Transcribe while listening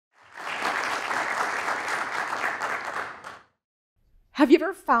Have you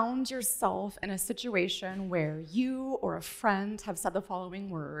ever found yourself in a situation where you or a friend have said the following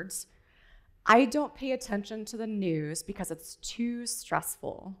words: "I don't pay attention to the news because it's too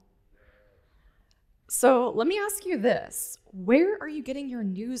stressful"? So let me ask you this: where are you getting your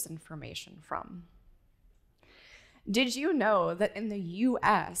news information from? Did you know that in the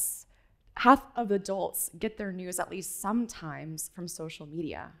US, half of adults get their news at least sometimes from social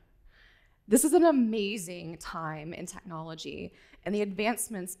media? This is an amazing time in technology, and the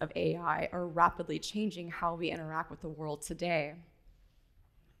advancements of AI are rapidly changing how we interact with the world today.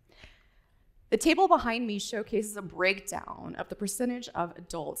 The table behind me showcases a breakdown of the percentage of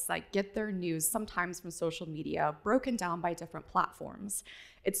adults that get their news sometimes from social media, broken down by different platforms.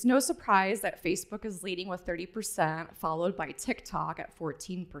 It's no surprise that Facebook is leading with 30%, followed by TikTok at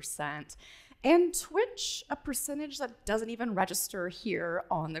 14%, and Twitch, a percentage that doesn't even register here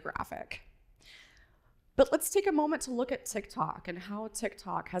on the graphic. But let's take a moment to look at TikTok and how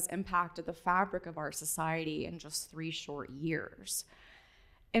TikTok has impacted the fabric of our society in just 3 short years.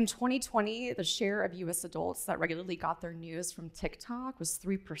 In 2020, the share of US adults that regularly got their news from TikTok was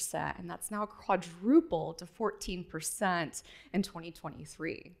 3%, and that's now quadrupled to 14% in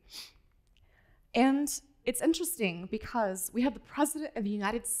 2023. And it's interesting because we have the President of the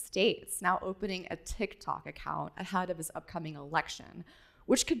United States now opening a TikTok account ahead of his upcoming election,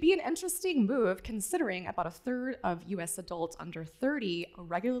 which could be an interesting move considering about a third of US adults under 30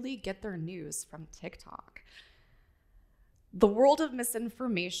 regularly get their news from TikTok. The world of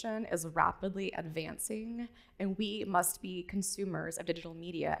misinformation is rapidly advancing, and we must be consumers of digital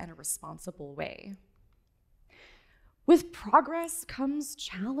media in a responsible way. With progress comes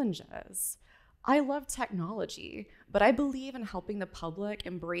challenges. I love technology, but I believe in helping the public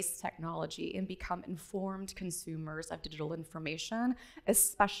embrace technology and become informed consumers of digital information,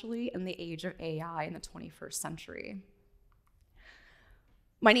 especially in the age of AI in the 21st century.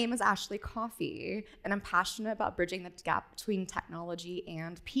 My name is Ashley Coffey, and I'm passionate about bridging the gap between technology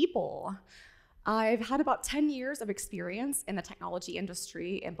and people. I've had about 10 years of experience in the technology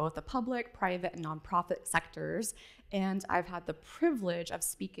industry in both the public, private, and nonprofit sectors, and I've had the privilege of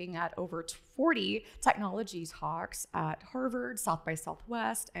speaking at over 40 technology talks at Harvard, South by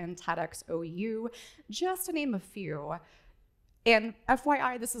Southwest, and TEDxUCO, just to name a few. And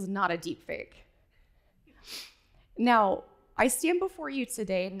FYI, this is not a deepfake. Now, I stand before you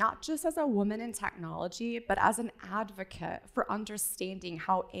today not just as a woman in technology, but as an advocate for understanding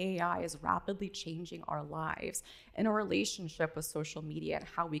how AI is rapidly changing our lives and our relationship with social media and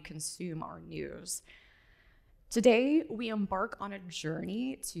how we consume our news. Today, we embark on a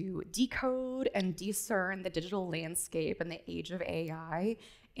journey to decode and discern the digital landscape in the age of AI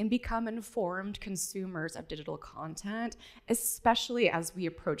and become informed consumers of digital content, especially as we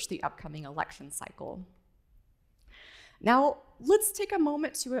approach the upcoming election cycle. Now, let's take a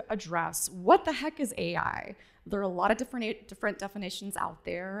moment to address what the heck is AI. There are a lot of different definitions out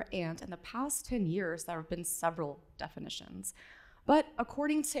there, and in the past 10 years, there have been several definitions. But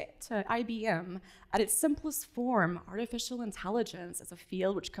according to IBM, at its simplest form, artificial intelligence is a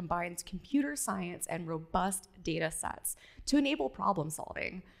field which combines computer science and robust data sets to enable problem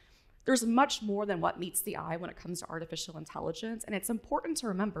solving. There's much more than what meets the eye when it comes to artificial intelligence, and it's important to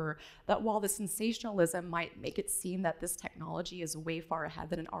remember that while the sensationalism might make it seem that this technology is way far ahead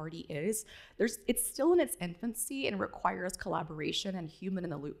than it already is, it's still in its infancy and requires collaboration and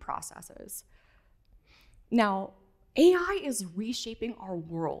human-in-the-loop processes. Now, AI is reshaping our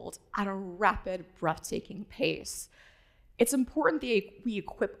world at a rapid, breathtaking pace. It's important that we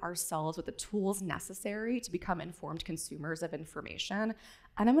equip ourselves with the tools necessary to become informed consumers of information,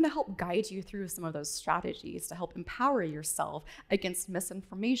 and I'm going to help guide you through some of those strategies to help empower yourself against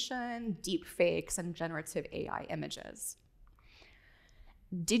misinformation, deep fakes, and generative AI images.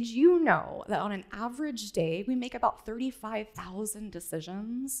 Did you know that on an average day, we make about 35,000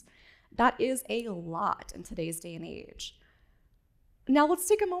 decisions? That is a lot in today's day and age. Now let's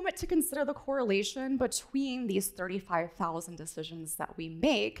take a moment to consider the correlation between these 35,000 decisions that we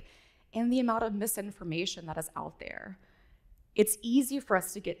make and the amount of misinformation that is out there. It's easy for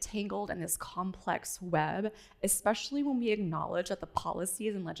us to get tangled in this complex web, especially when we acknowledge that the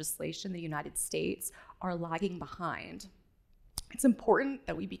policies and legislation in the United States are lagging behind. It's important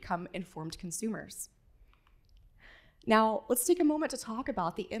that we become informed consumers. Now, let's take a moment to talk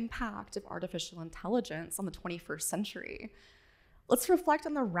about the impact of artificial intelligence on the 21st century. Let's reflect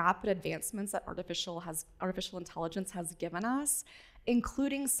on the rapid advancements that artificial intelligence has given us,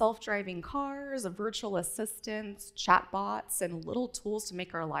 including self-driving cars, virtual assistants, chatbots, and little tools to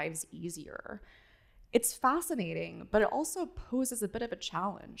make our lives easier. It's fascinating, but it also poses a bit of a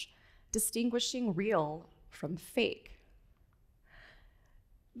challenge, distinguishing real from fake.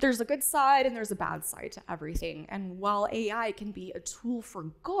 There's a good side and there's a bad side to everything. And while AI can be a tool for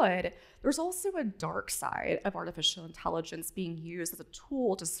good, there's also a dark side of artificial intelligence being used as a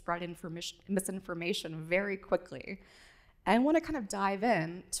tool to spread misinformation very quickly. And I want to kind of dive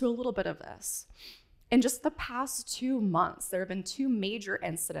in to a little bit of this. In just the past 2 months, there have been 2 major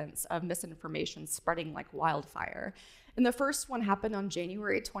incidents of misinformation spreading like wildfire. And the first one happened on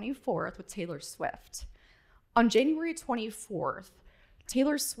January 24th with Taylor Swift. On January 24th,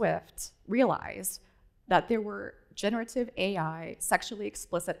 Taylor Swift realized that there were generative AI sexually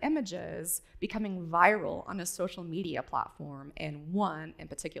explicit images becoming viral on a social media platform, and one in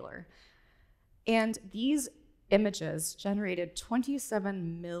particular. And these images generated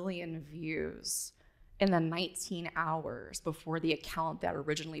 27 million views in the 19 hours before the account that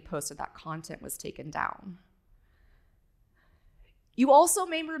originally posted that content was taken down. You also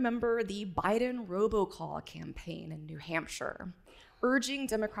may remember the Biden robocall campaign in New Hampshire, urging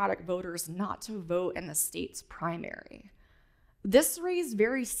Democratic voters not to vote in the state's primary. This raised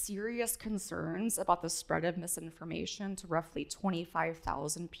very serious concerns about the spread of misinformation to roughly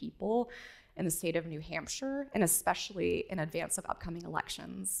 25,000 people in the state of New Hampshire, and especially in advance of upcoming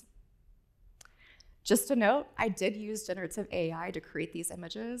elections. Just a note, I did use generative AI to create these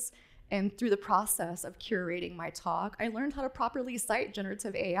images, and through the process of curating my talk, I learned how to properly cite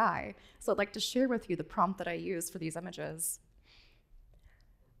generative AI. So I'd like to share with you the prompt that I used for these images.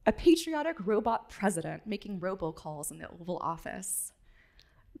 A patriotic robot president making robocalls in the Oval Office.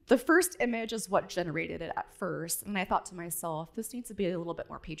 The first image is what generated it at first, and I thought to myself, this needs to be a little bit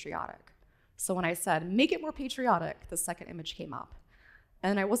more patriotic. So when I said, make it more patriotic, the second image came up.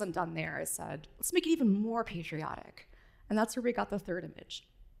 And I wasn't done there. I said, let's make it even more patriotic. And that's where we got the third image.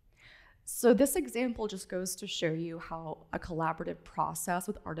 So this example just goes to show you how a collaborative process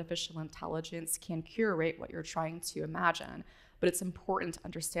with artificial intelligence can curate what you're trying to imagine, but it's important to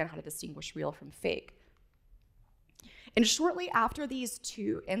understand how to distinguish real from fake. And shortly after these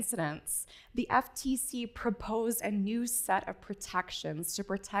 2 incidents, the FTC proposed a new set of protections to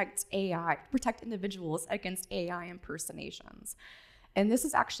protect individuals against AI impersonations. And this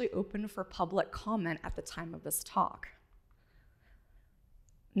is actually open for public comment at the time of this talk.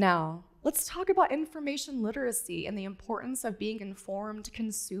 Now, let's talk about information literacy and the importance of being informed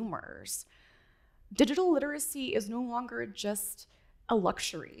consumers. Digital literacy is no longer just a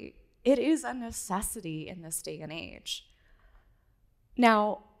luxury. It is a necessity in this day and age.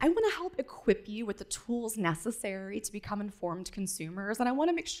 Now, I want to help equip you with the tools necessary to become informed consumers, and I want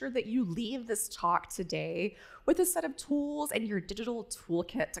to make sure that you leave this talk today with a set of tools and your digital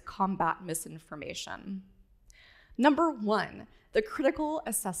toolkit to combat misinformation. Number 1, the critical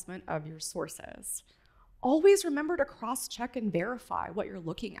assessment of your sources. Always remember to cross-check and verify what you're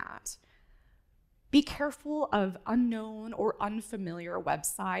looking at. Be careful of unknown or unfamiliar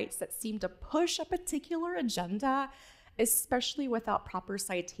websites that seem to push a particular agenda, especially without proper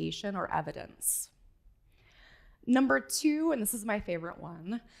citation or evidence. Number 2, and this is my favorite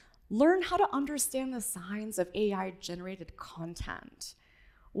one, learn how to understand the signs of AI-generated content.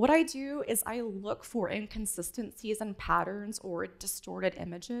 What I do is I look for inconsistencies and patterns or distorted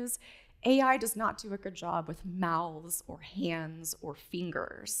images. AI does not do a good job with mouths or hands or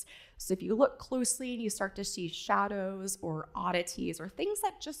fingers. So if you look closely and you start to see shadows or oddities or things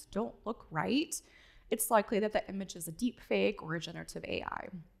that just don't look right, it's likely that the image is a deep fake or a generative AI.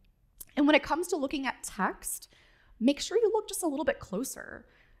 And when it comes to looking at text, make sure you look just a little bit closer.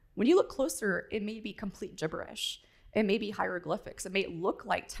 When you look closer, it may be complete gibberish. It may be hieroglyphics. It may look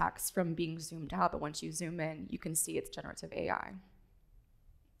like text from being zoomed out, but once you zoom in, you can see it's generative AI.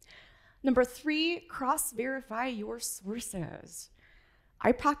 Number 3, cross-verify your sources.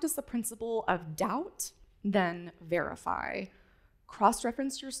 I practice the principle of doubt, then verify.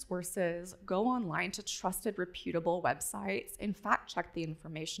 Cross-reference your sources, go online to trusted, reputable websites, and fact-check the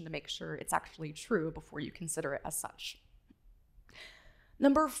information to make sure it's actually true before you consider it as such.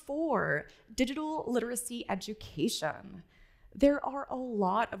 Number 4, digital literacy education. There are a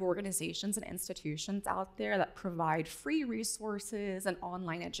lot of organizations and institutions out there that provide free resources and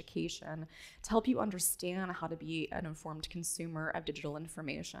online education to help you understand how to be an informed consumer of digital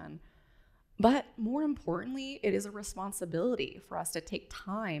information. But more importantly, it is a responsibility for us to take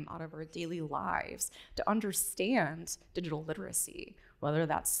time out of our daily lives to understand digital literacy, whether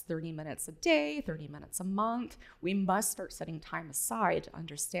that's 30 minutes a day, 30 minutes a month. We must start setting time aside to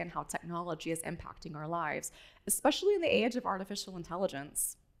understand how technology is impacting our lives, especially in the age of artificial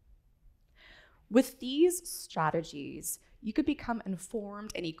intelligence. With these strategies, you could become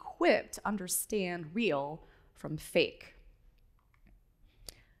informed and equipped to understand real from fake.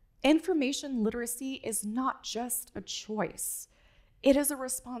 Information literacy is not just a choice. It is a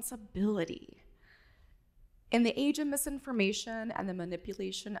responsibility. In the age of misinformation and the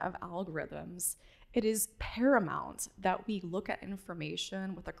manipulation of algorithms, it is paramount that we look at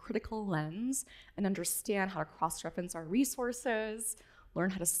information with a critical lens and understand how to cross-reference our resources,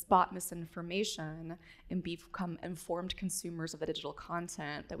 learn how to spot misinformation, and become informed consumers of the digital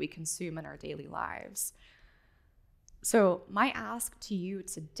content that we consume in our daily lives. So my ask to you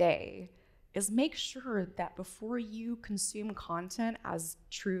today is make sure that before you consume content as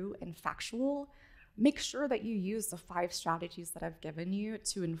true and factual, make sure that you use the 5 strategies that I've given you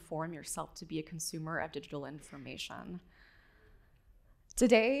to inform yourself to be a consumer of digital information.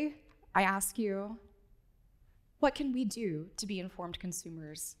 Today, I ask you, what can we do to be informed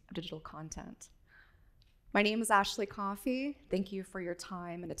consumers of digital content? My name is Ashley Coffey. Thank you for your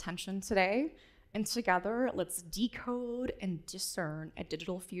time and attention today. And together, let's decode and discern a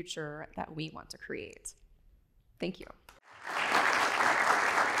digital future that we want to create. Thank you.